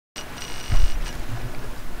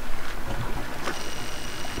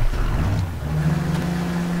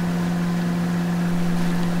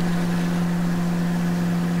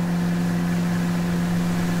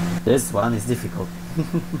This one is difficult.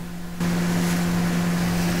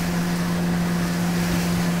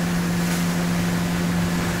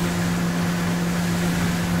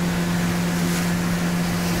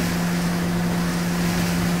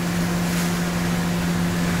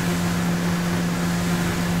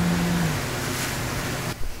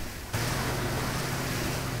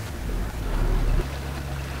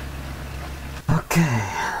 Okay.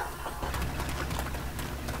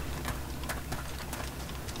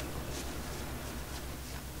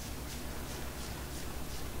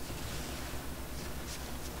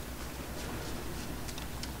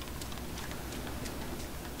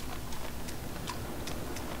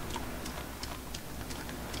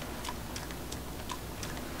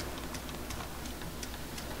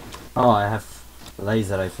 Oh, I have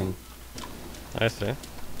laser, I think. I see.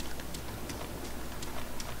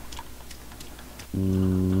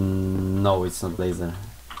 No, it's not laser.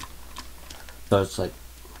 Torchlight.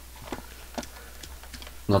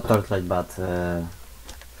 Not torchlight, but yeah,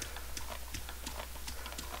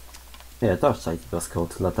 torchlight it was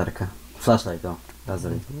called. Latarka. Flashlight, oh, that's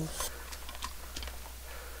right.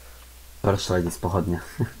 Torchlight is pochodnia.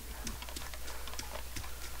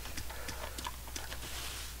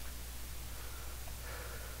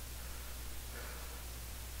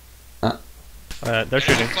 They're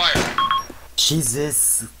shooting.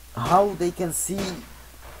 Jesus, how they can see?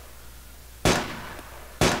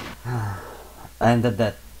 And that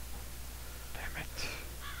Damn it.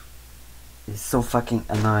 is so fucking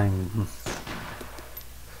annoying.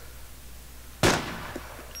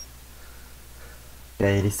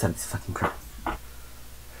 Okay, restart this fucking crap.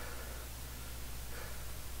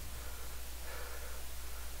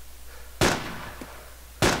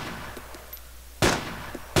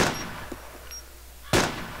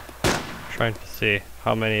 Trying to see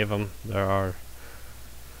how many of them there are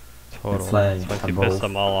total. Fly So once you above. piss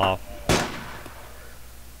them all off.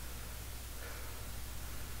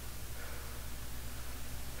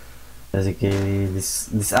 Basically,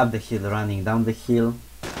 this up the hill, running down the hill.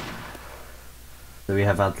 So we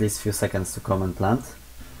have at least few seconds to come and plant.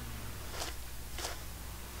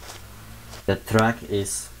 The track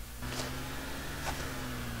is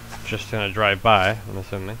Just gonna drive by, I'm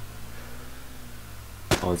assuming.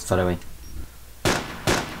 oh, it's far away.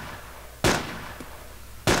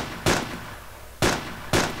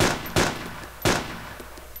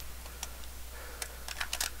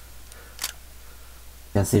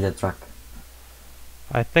 You can see the truck.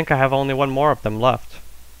 I think I have only one more of them left.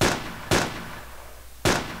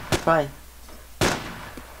 Bye.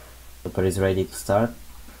 Super is ready to start.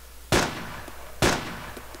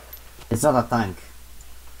 It's not a tank.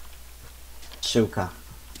 Siłka.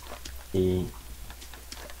 The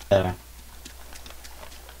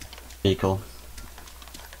vehicle.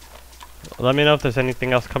 Let me know if there's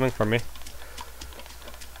anything else coming from me.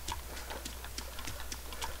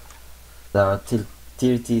 There are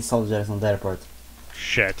 30 soldiers on the airport.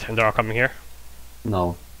 Shit, and they're all coming here?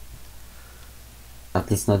 No. At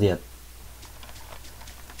least not yet.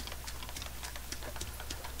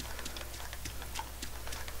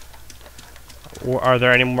 Are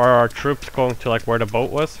there any more troops going to like where the boat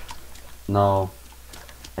was? No.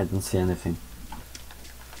 I don't see anything.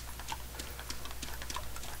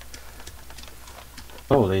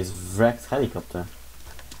 Oh, there's wrecked helicopter.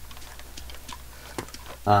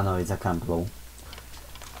 Ah no, it's a camp low.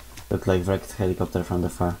 Look like wrecked helicopter from the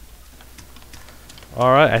far.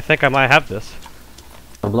 Alright, I think I might have this.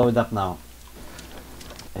 So blow it up now.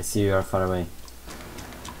 I see you are far away.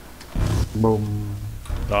 Boom.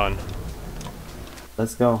 Done.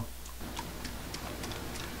 Let's go.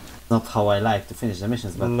 Not how I like to finish the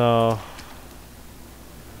missions, but No.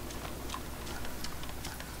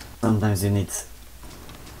 sometimes you need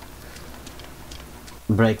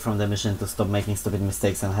break from the mission to stop making stupid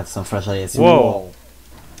mistakes and have some fresh ideas. Whoa.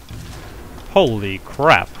 Holy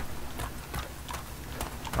crap.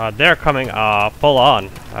 They're coming full on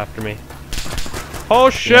after me. Oh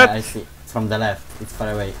shit! Yeah, I see. From the left, it's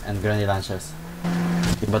far away, and grenade launchers.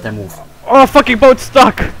 You better move. Oh, fucking boat's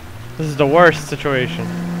stuck! This is the worst situation.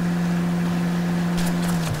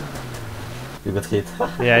 You got hit.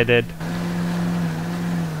 Yeah, I did.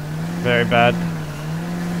 Very bad.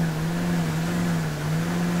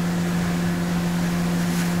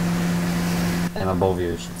 I'm above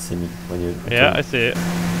you, you should see me when you... Yeah, I see it.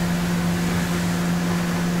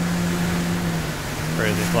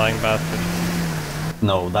 Crazy flying bastard.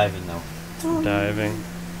 No, diving now. Diving.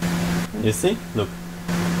 You see? Look.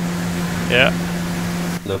 Yeah.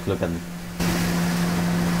 Look at me.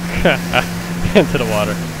 Into the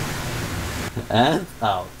water. And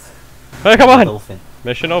out. Hey, come on! Dolphin.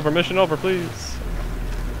 Mission over, please.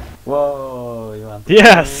 Whoa, you want to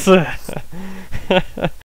Yes!